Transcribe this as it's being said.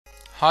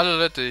Hallo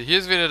Leute, hier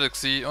ist wieder der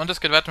Xi und es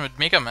geht weiter mit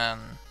Mega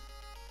Man.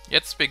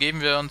 Jetzt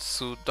begeben wir uns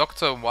zu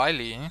Dr.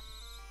 Wily.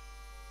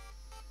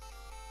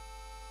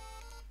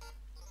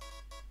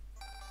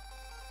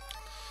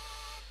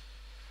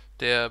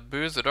 Der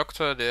böse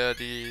Doktor, der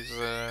die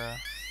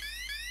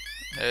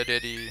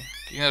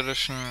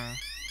gegnerischen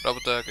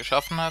Roboter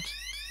geschaffen hat.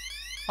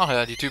 Ach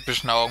ja, die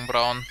typischen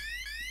Augenbrauen.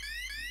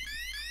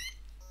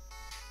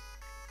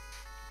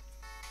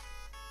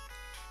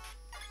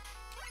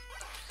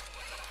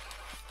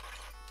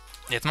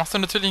 Jetzt machst du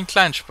natürlich einen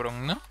kleinen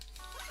Sprung, ne?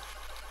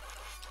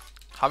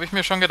 Habe ich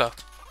mir schon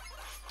gedacht.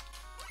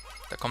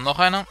 Da kommt noch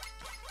einer.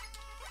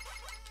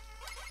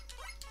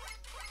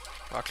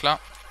 War klar.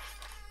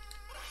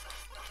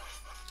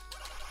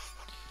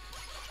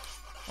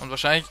 Und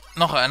wahrscheinlich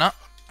noch einer.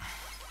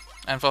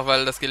 Einfach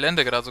weil das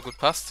Gelände gerade so gut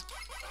passt.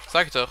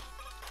 Sag ich doch.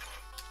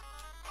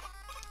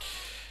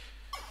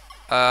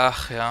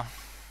 Ach ja.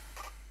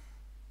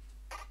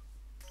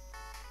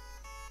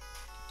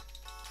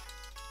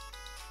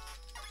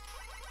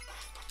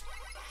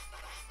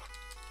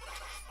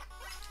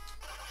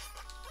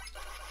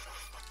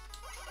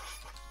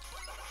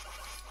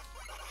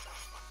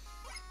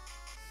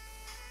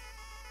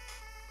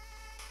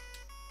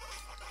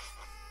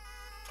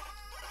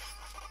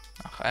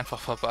 Ach, einfach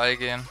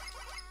vorbeigehen.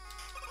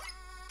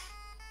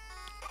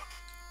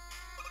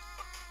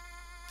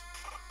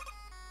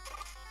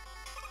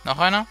 Noch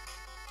einer?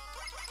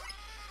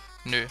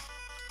 Nö.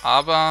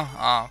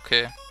 Aber,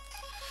 okay.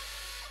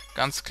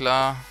 Ganz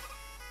klar.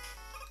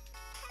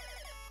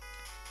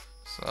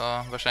 So,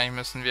 wahrscheinlich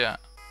müssen wir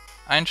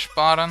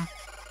einsparen.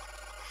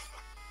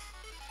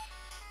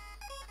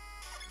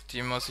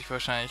 Die muss ich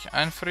wahrscheinlich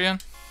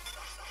einfrieren.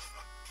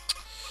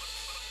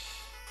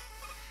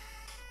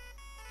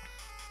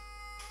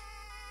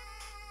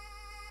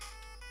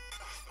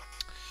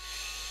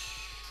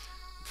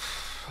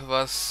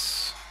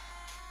 Was...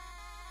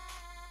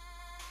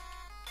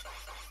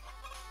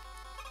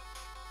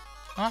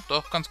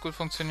 doch, ganz gut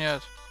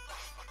funktioniert.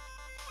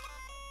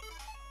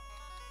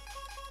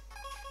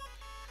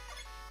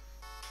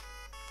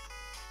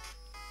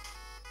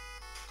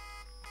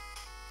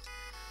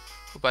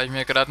 Wobei ich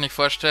mir gerade nicht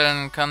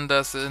vorstellen kann,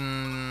 dass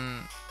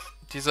in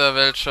dieser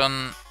Welt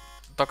schon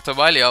Dr.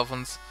 Wily auf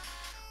uns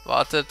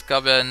wartet.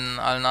 Gab ja in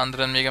allen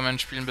anderen Mega Man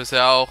Spielen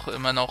bisher auch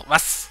immer noch...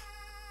 Was?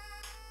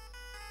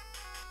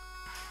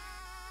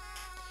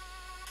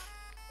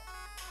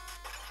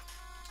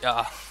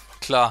 Ja,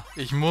 klar,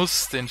 ich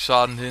muss den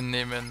Schaden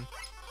hinnehmen.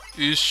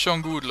 Ist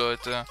schon gut,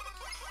 Leute.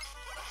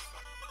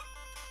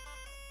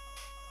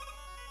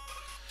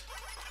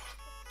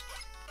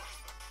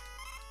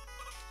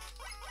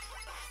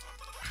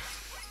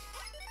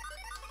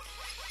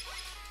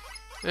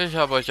 Ich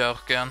hab euch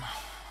auch gern.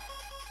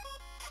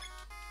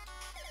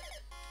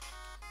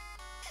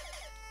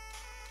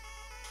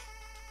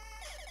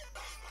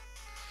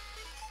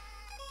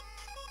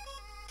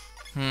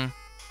 Hm.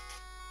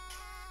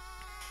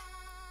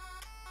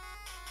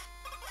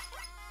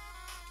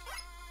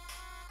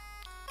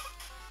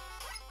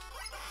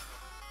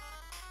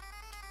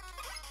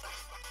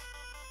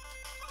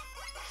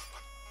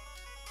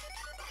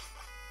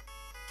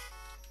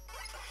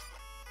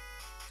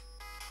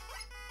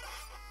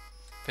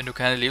 Wenn du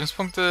keine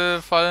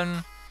Lebenspunkte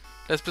fallen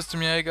lässt, bist du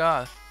mir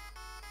egal.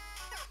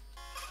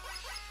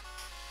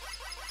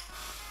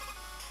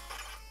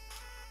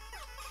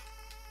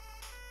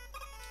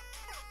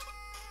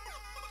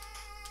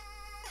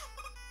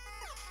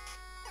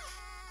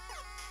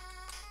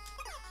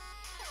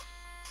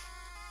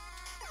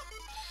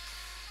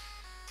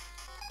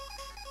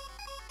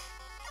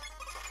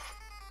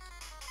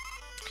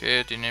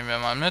 Okay, die nehmen wir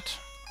mal mit.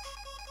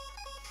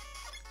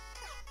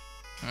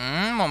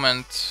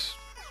 Moment.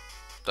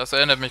 Das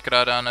erinnert mich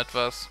gerade an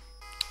etwas.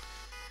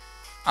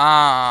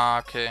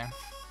 Okay.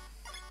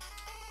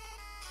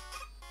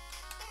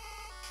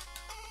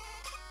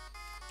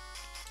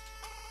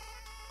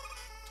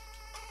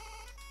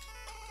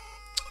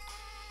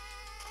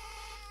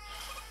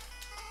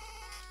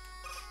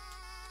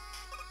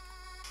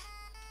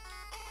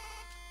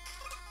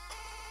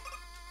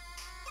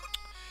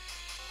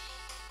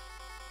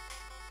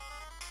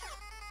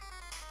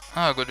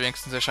 Gut,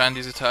 wenigstens erscheinen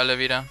diese Teile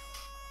wieder.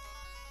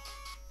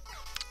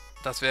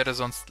 Das wäre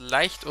sonst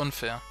leicht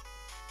unfair.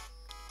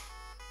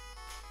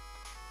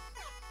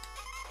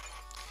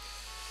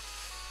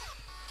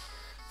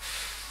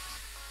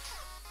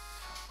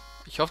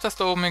 Ich hoffe, dass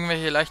da oben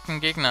irgendwelche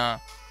leichten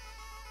Gegner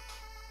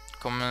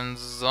kommen,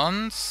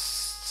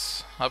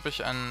 sonst habe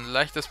ich ein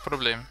leichtes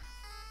Problem.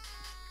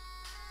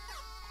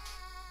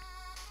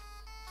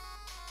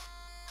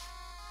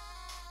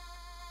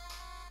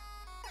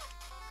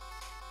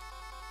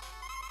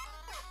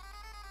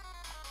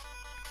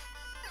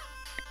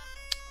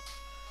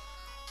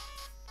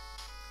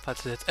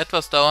 Falls es jetzt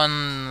etwas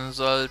dauern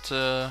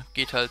sollte,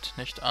 geht halt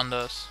nicht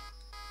anders.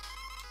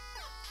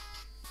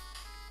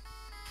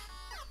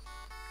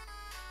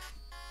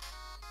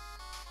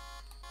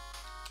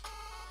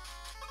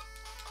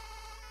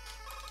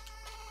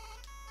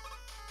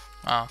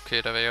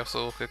 Okay, da wäre ich auch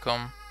so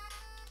hochgekommen.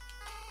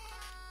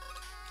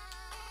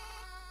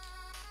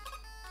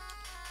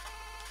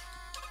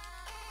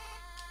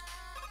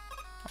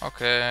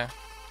 Okay.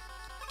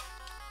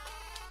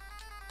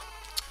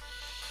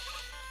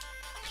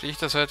 Kriege ich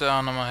das heute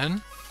auch nochmal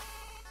hin?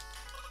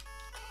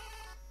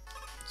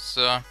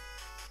 So.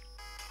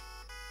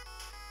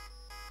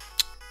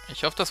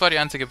 Ich hoffe, das war die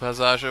einzige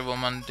Passage, wo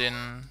man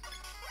den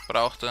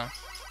brauchte.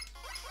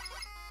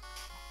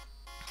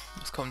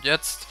 Was kommt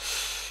jetzt?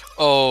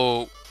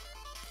 Oh.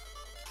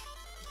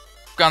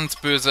 Ganz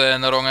böse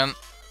Erinnerungen.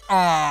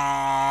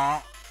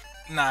 Oh.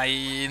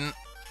 Nein.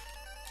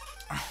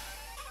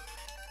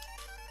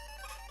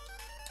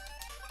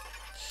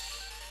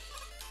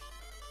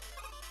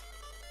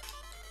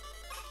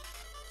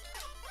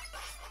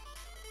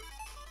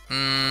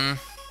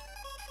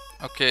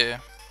 Okay.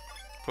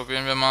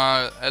 Probieren wir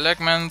mal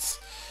Elegments.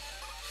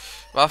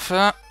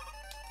 Waffe.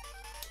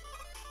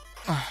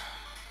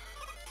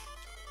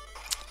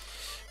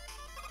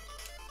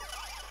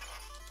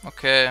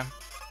 Okay.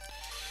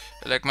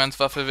 Elegments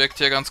Waffe wirkt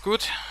hier ganz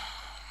gut.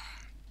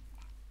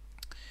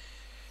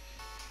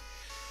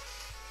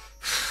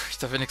 Ich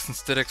darf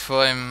wenigstens direkt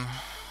vor ihm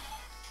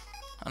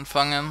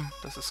anfangen.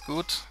 Das ist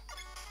gut.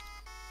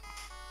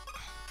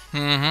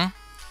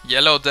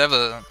 Yellow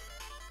Devil.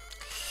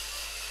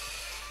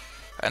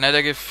 Einer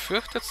der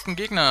gefürchtetsten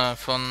Gegner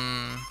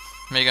von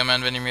Mega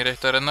Man, wenn ich mich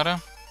recht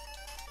erinnere.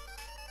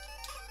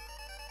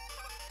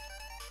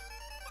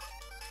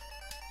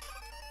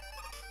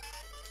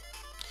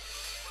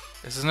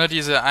 Es ist nur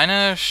diese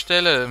eine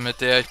Stelle, mit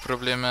der ich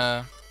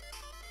Probleme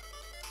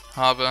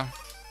habe.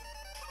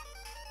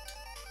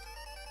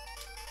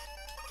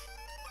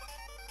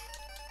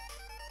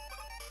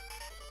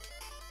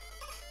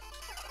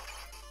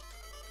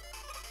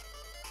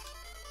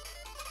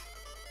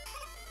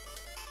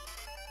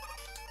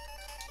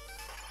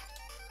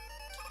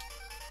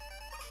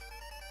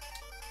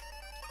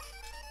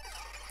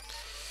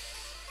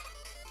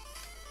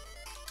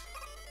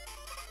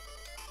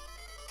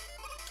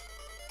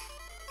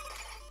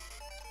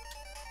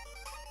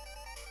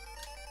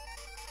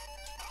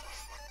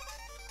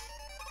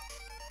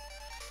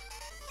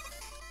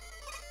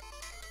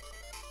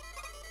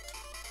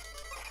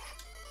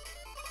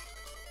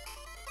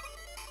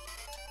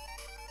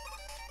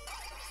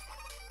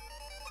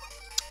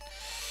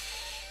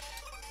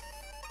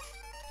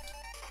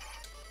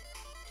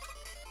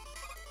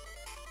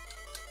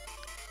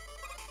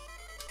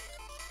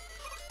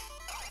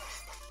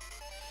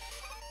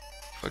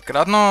 Ich wollte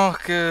gerade noch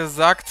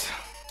gesagt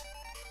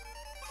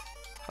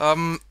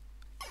haben,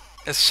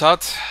 es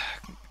schaut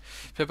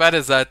für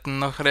beide Seiten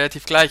noch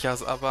relativ gleich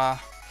aus, aber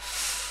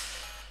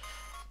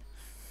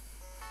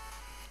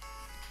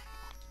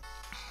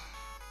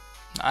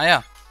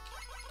naja.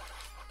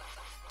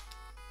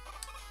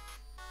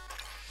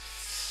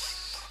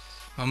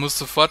 Man muss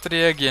sofort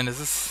reagieren, das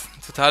ist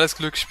ein totales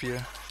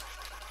Glücksspiel.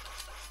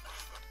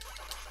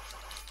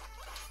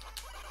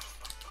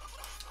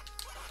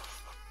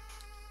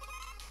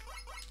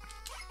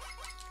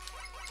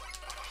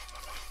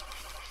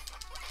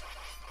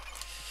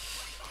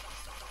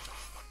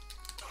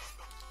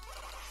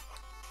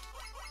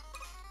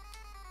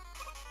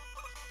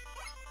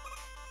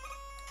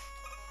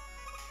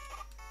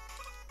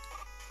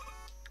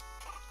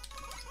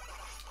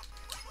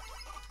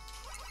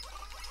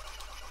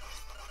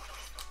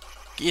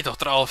 Geh doch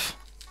drauf.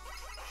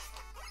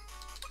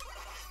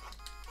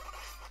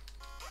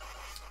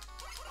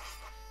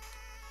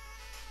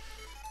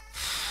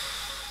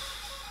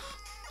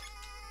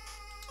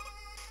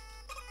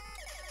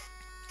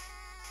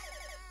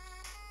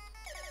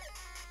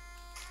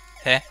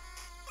 Hä?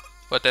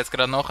 Wurde jetzt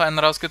gerade noch einen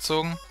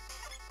rausgezogen?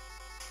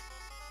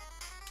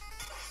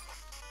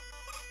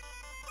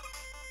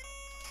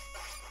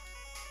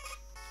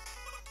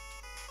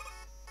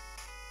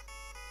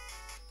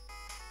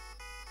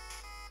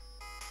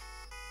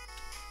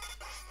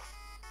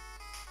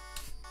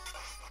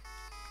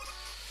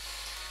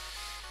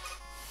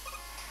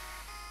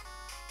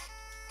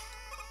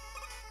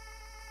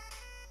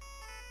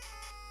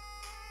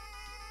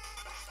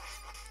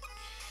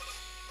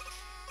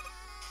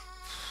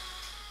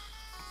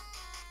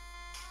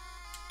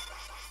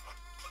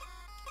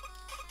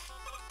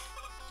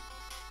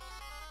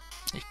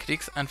 Ich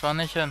krieg's einfach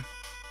nicht hin.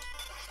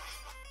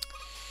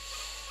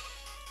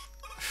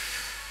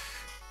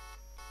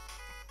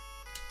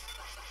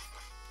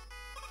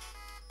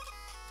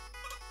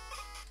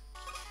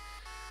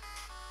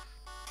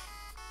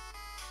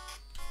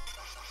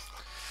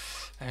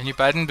 Wenn die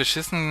beiden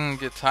beschissen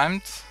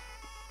getimed,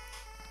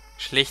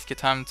 schlecht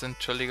getimed sind,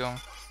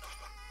 Entschuldigung.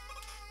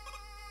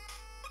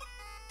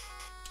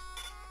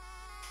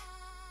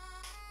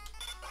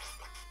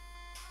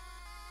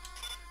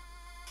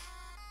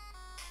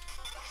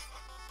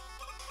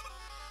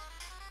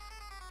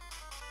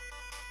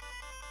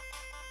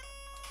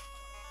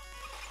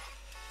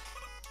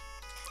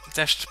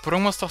 Der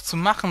Sprung muss doch zu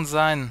machen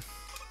sein.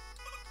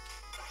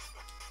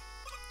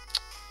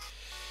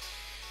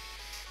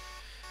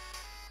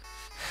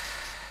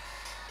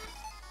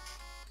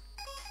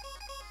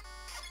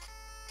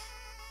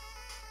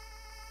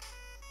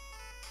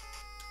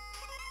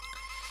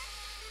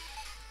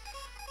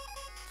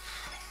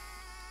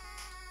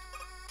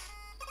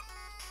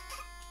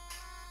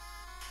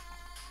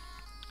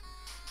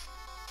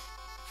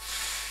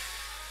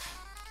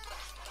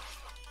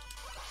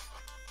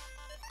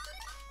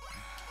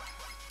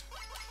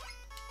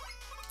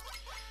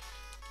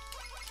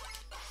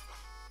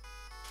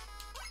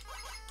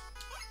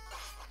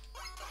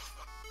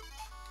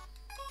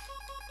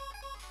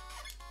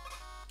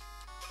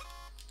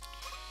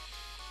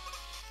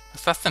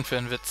 ist das denn für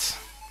ein Witz?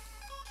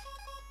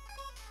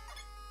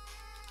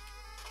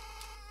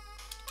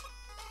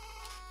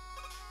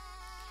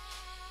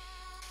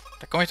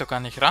 Da komme ich doch gar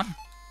nicht ran.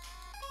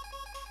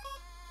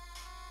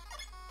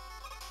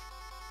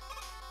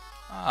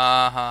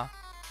 Aha.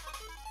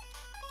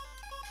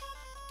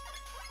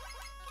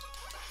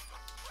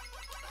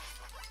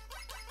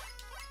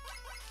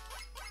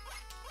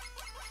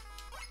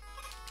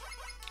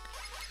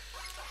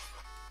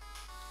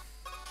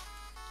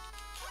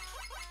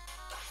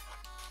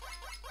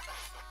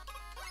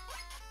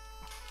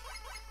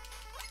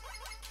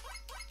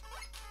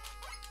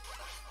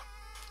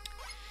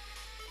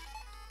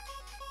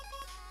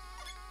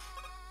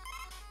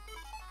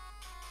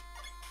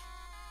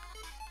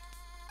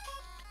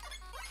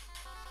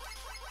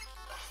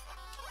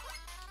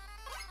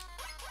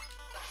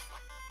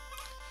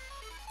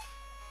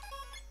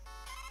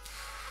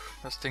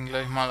 Das Ding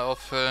gleich mal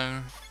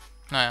auffüllen.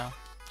 Naja.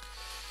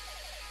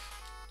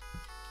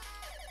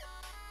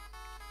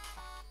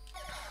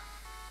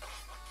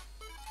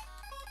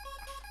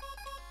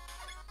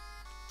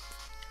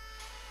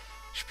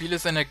 Spiel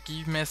ist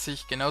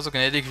energiemäßig genauso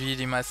gnädig wie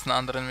die meisten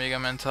anderen Mega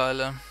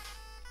Man-Teile.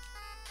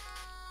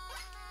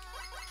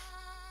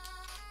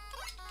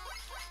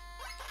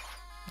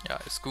 Ja,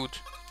 ist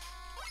gut.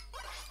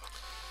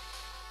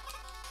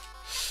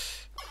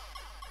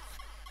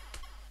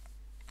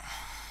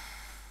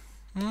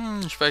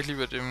 Ich weiche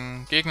lieber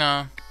dem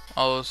Gegner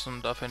aus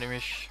und dafür nehme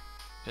ich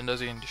hinter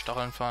sie in die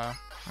Stacheln fallen.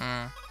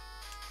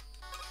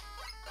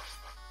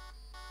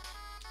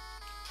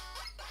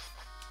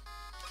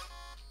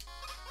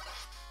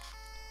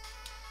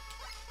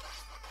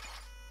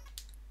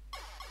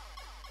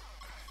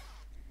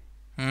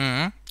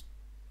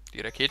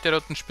 Die Rakete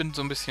dort unten spinnt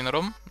so ein bisschen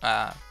rum.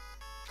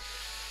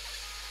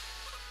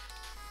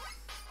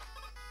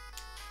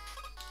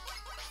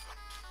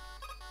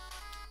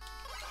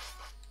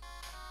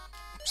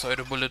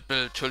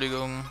 Pseudo-Bullet-Bild,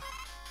 Entschuldigung.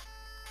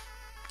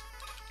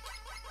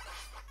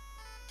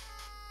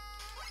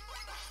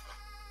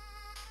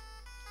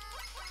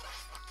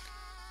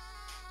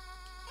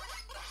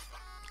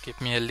 Gib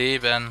mir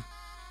Leben.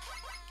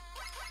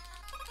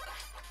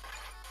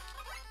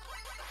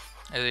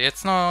 Also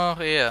jetzt noch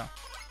eher.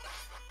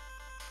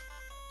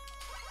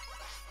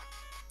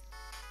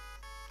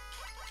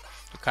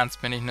 Du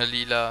kannst mir nicht nur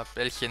lila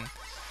Bällchen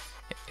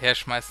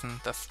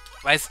herschmeißen, das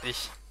weiß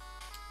ich.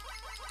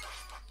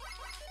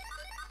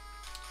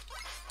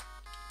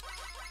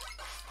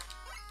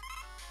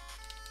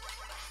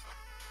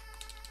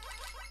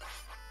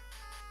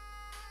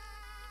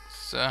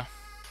 So.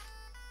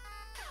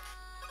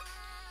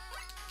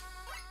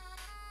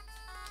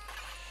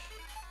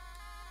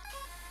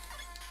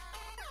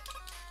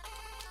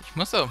 Ich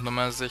muss auch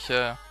nochmal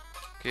sicher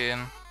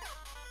gehen.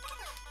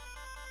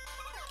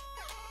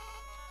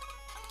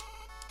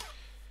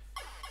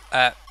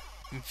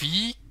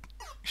 Wie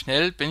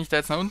schnell bin ich da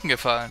jetzt nach unten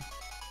gefallen?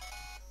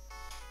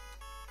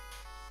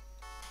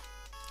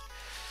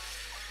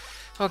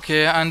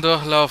 Okay, ein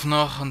Durchlauf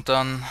noch und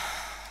dann...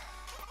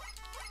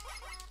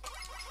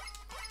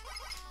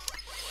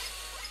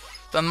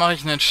 Dann mache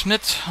ich einen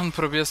Schnitt und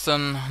probiere es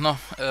dann noch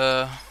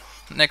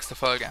nächste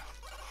Folge.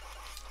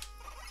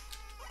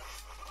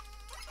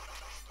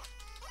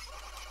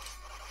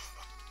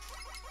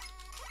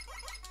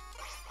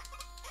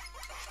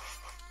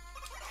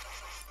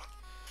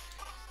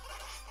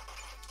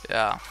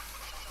 Ja.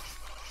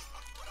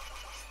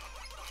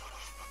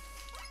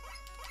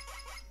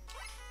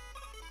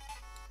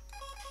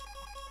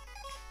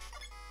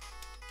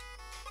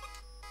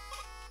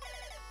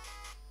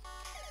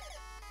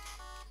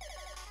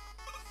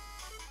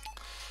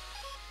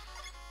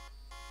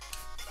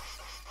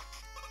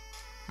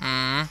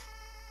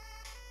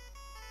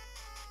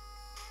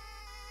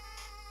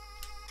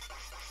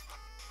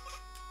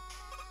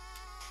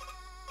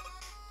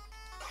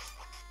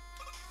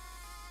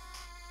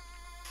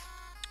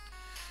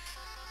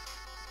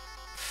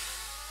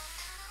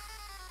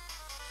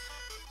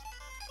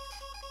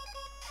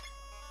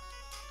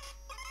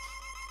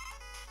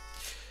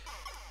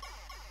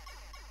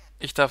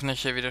 Ich darf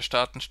nicht hier wieder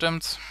starten,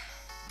 stimmt's?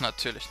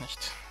 Natürlich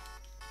nicht.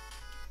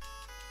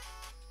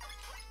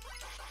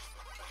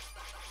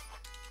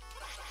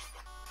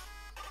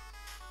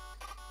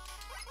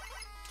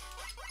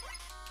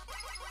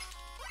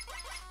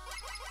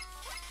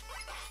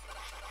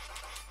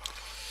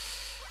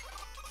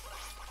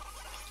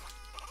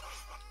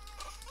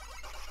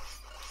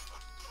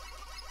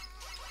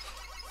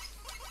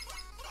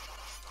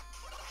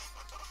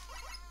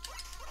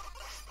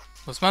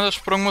 Muss man das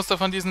Sprungmuster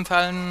von diesen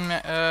Teilen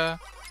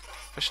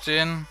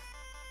verstehen?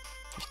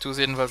 Ich tue es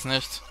jedenfalls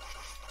nicht.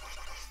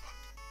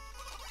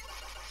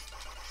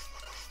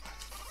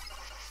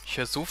 Ich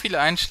höre so viele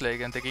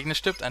Einschläge und der Gegner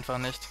stirbt einfach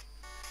nicht.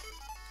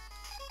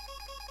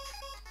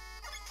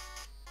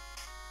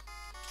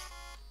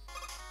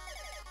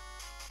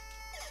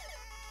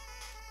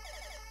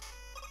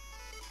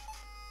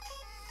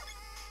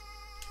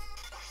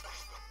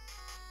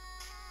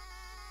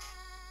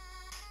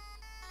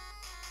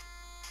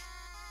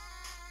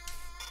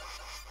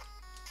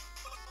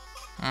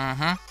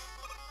 Mhm.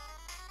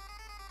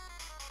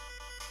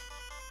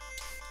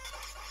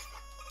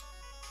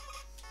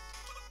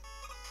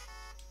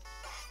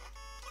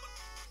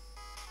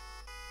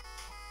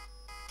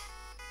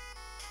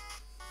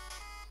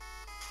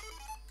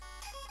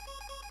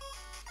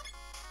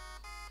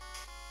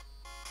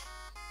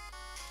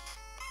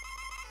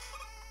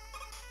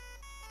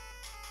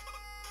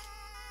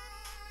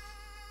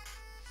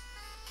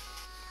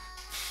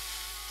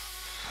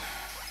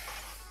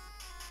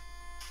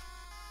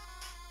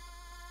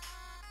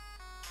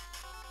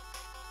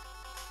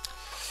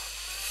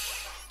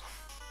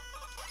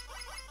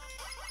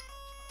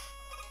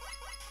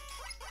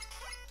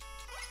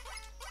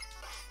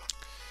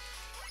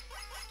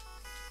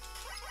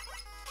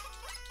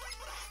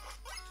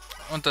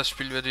 Und das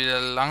Spiel wird wieder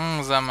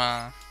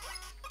langsamer.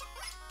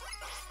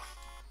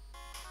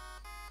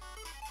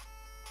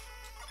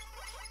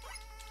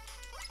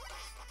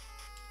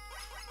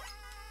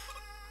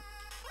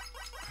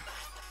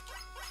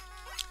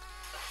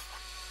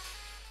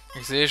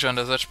 Ich sehe schon,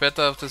 das hat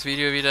später auf das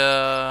Video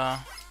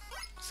wieder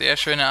sehr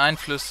schöne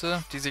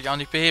Einflüsse, die sich auch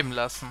nicht beheben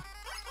lassen.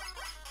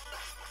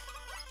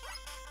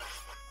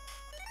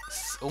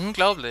 Das ist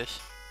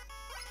unglaublich.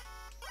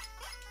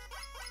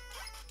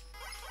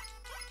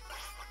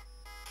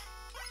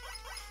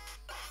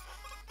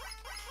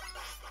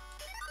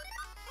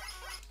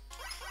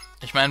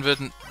 Ich meine,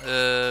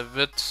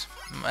 wird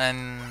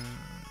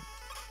ein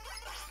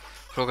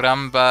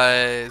Programm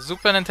bei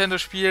Super Nintendo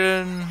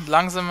Spielen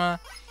langsamer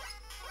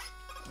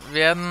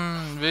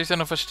werden, will ich ja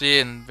noch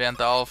verstehen während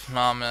der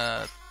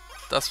Aufnahme.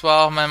 Das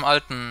war auf meinem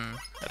alten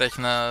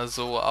Rechner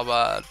so,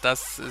 aber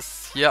das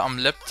ist hier am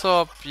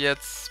Laptop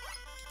jetzt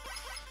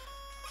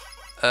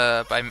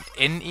beim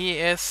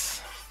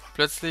NES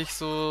plötzlich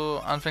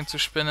so anfängt zu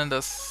spinnen,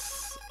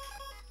 das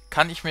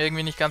kann ich mir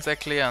irgendwie nicht ganz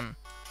erklären.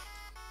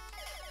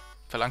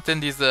 Verlangt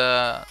denn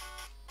dieser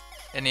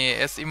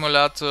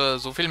NES-Emulator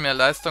so viel mehr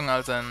Leistung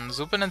als ein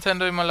Super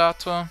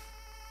Nintendo-Emulator?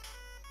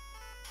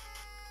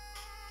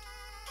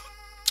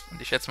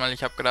 Und ich schätze mal,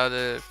 ich habe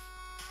gerade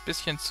ein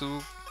bisschen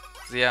zu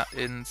sehr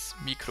ins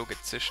Mikro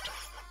gezischt.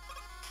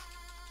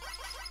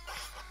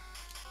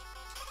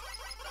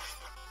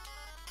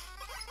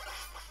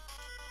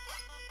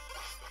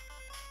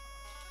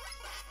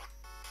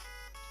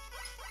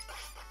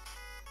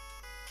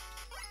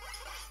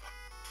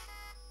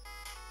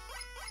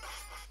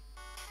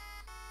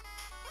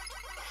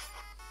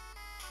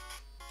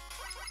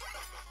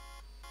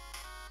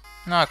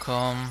 Na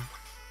komm.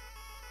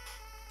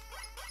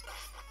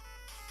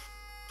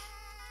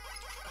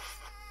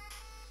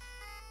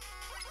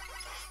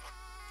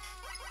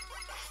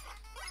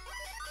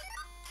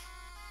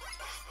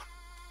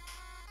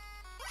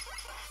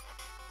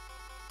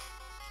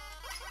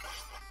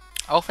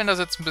 Auch wenn das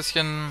jetzt ein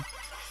bisschen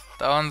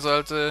dauern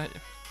sollte.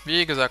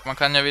 Wie gesagt, man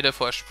kann ja wieder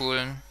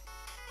vorspulen.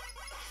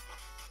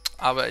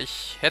 Aber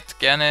ich hätte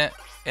gerne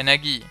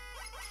Energie.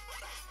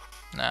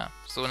 Na,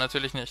 so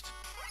natürlich nicht.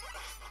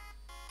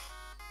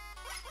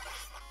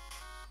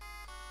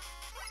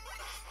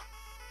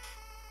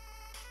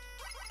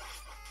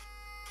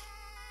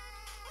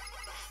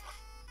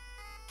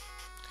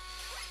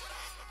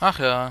 Ach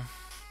ja.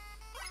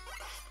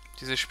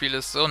 Dieses Spiel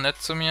ist so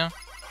nett zu mir.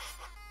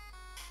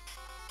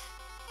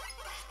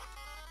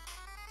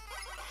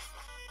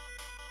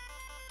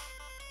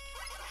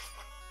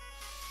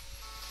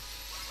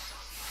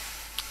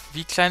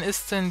 Wie klein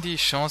ist denn die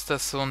Chance,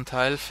 dass so ein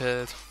Teil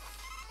fällt?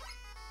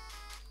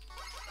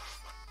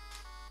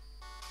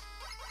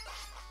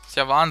 Ist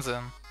ja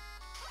Wahnsinn.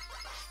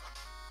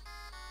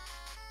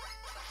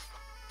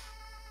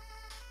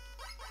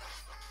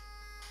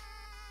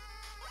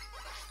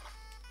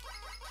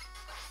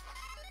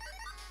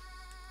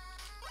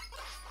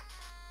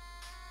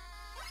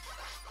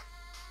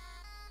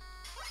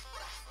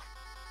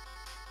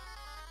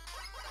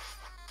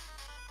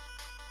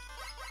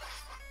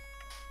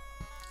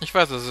 Ich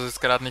weiß, dass es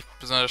jetzt gerade nicht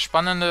besonders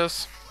spannend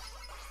ist.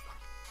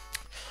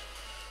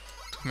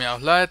 Tut mir auch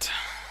leid.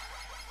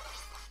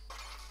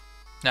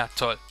 Ja,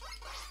 toll.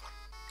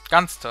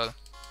 Ganz toll.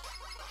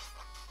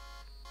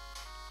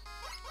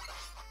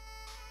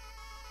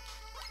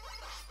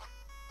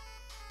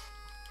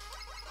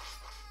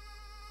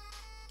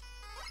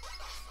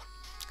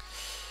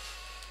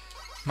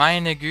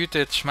 Meine Güte,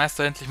 jetzt schmeißt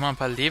er endlich mal ein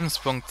paar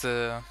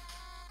Lebenspunkte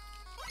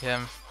her.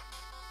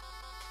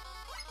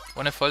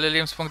 Ohne volle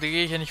Lebenspunkte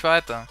gehe ich hier nicht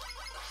weiter.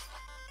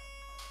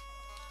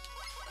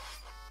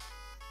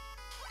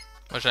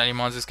 Wahrscheinlich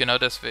machen sie es genau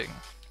deswegen.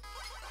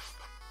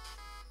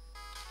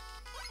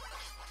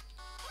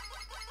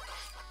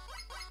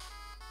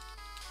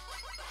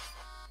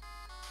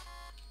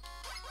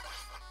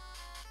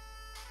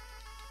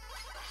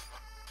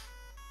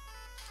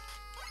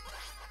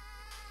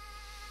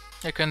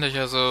 Ihr könnt euch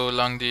ja so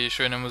lang die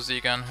schöne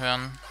Musik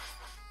anhören.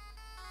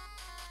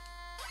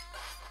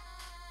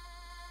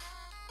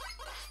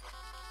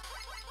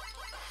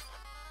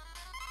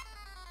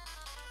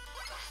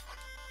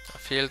 Da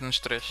fehlt ein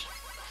Strich.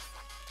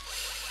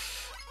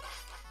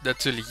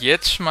 Natürlich,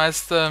 jetzt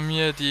schmeißt er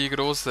mir die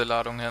große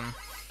Ladung hin.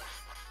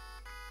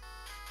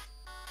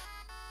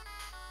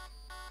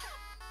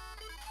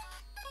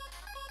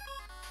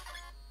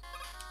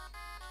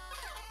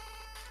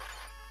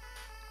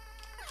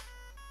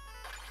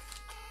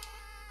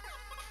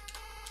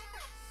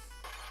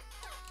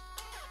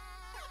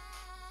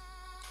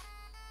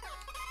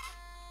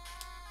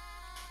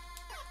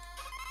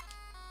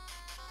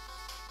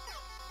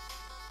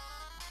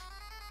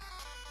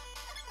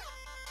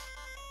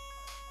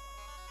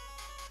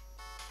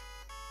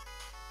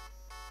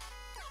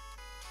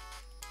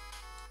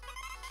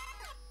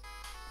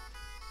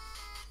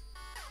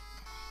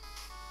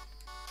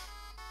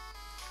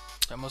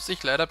 Da muss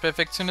ich leider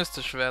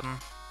perfektionistisch werden.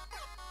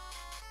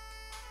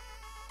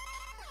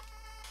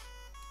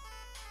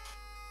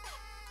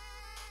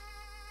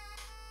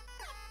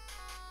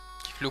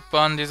 Die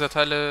Flugbahn dieser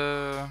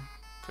Teile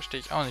verstehe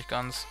ich auch nicht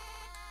ganz.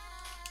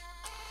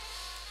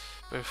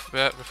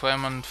 Bevor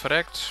jemand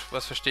fragt,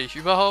 was verstehe ich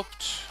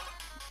überhaupt?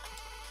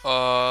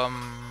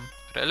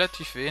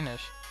 Relativ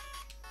wenig.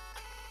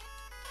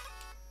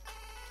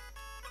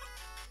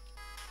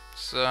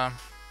 So.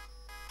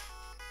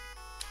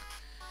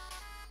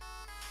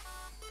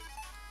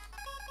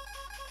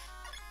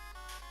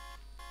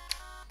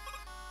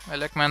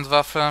 Elecmans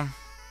Waffe.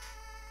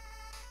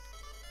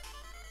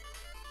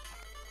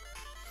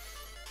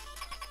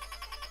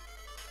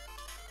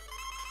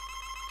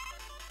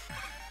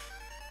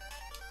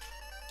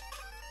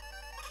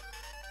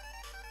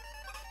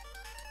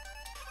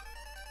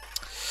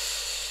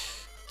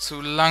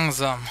 Zu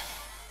langsam.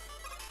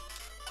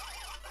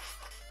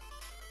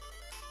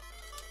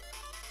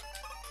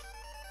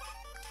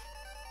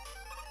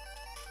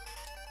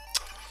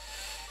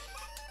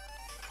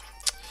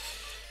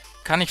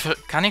 Kann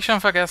ich schon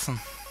vergessen.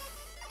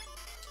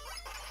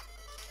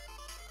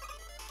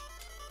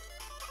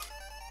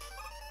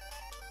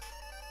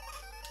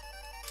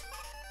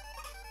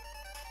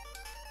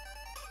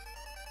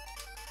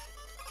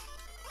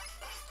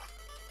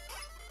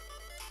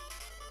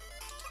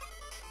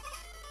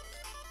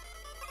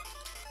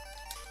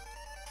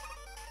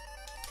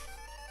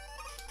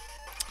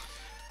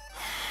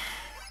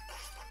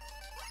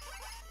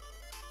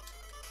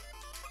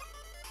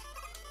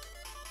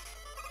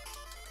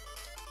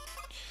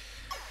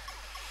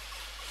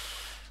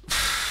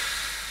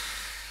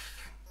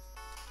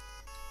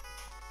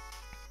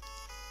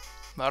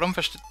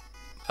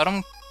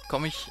 Warum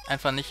komme ich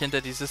einfach nicht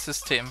hinter dieses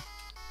System?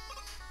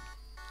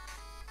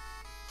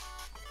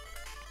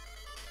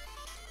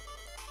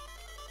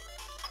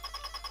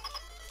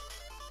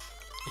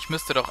 Ich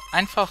müsste doch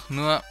einfach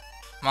nur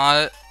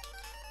mal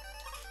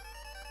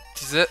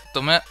diese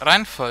dumme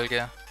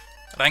Reihenfolge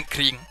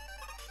reinkriegen.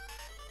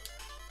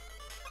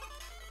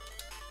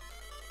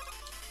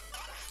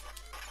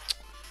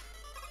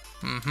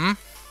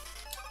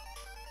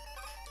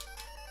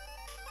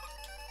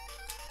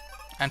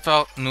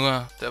 Einfach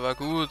nur, der war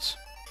gut.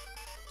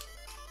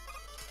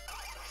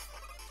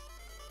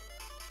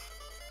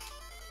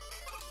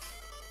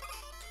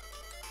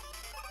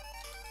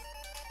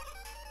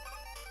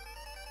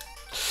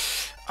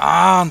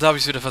 Ah, und da habe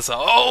ich es wieder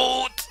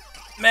versaut.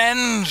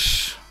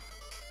 Mensch.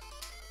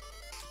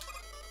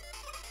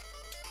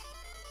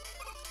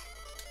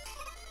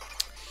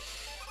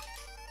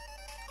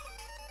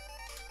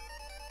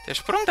 Der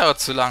Sprung dauert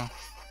zu lang.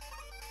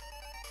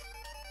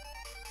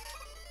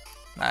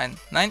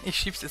 Nein, ich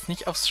schieb's jetzt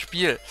nicht aufs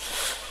Spiel.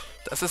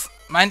 Das ist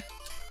mein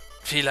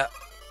Fehler.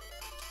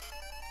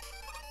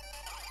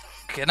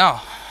 Genau.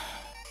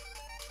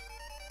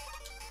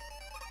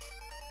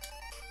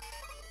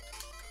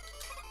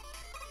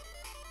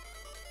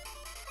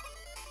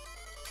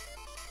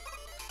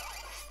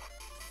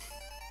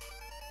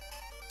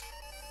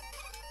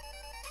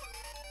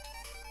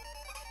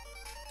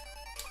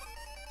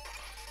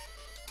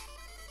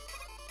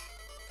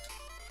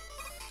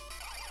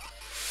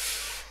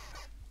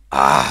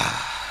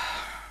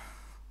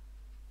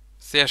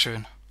 Sehr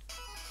schön.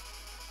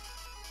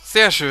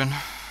 Sehr schön.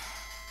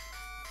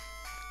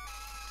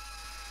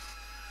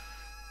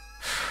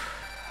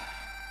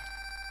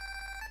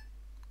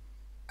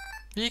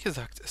 Wie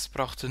gesagt, es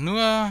brauchte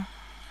nur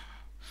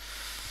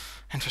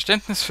ein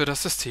Verständnis für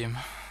das System.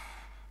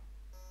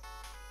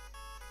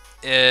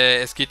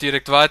 Es geht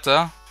direkt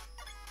weiter.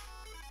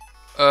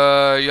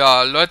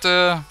 Ja,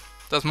 Leute,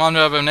 das machen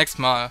wir beim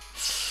nächsten Mal.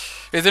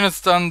 Wir sehen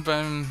uns dann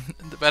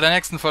bei der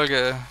nächsten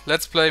Folge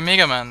Let's Play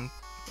Mega Man.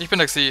 Ich bin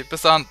Taxi.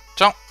 Bis dann.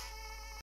 Ciao.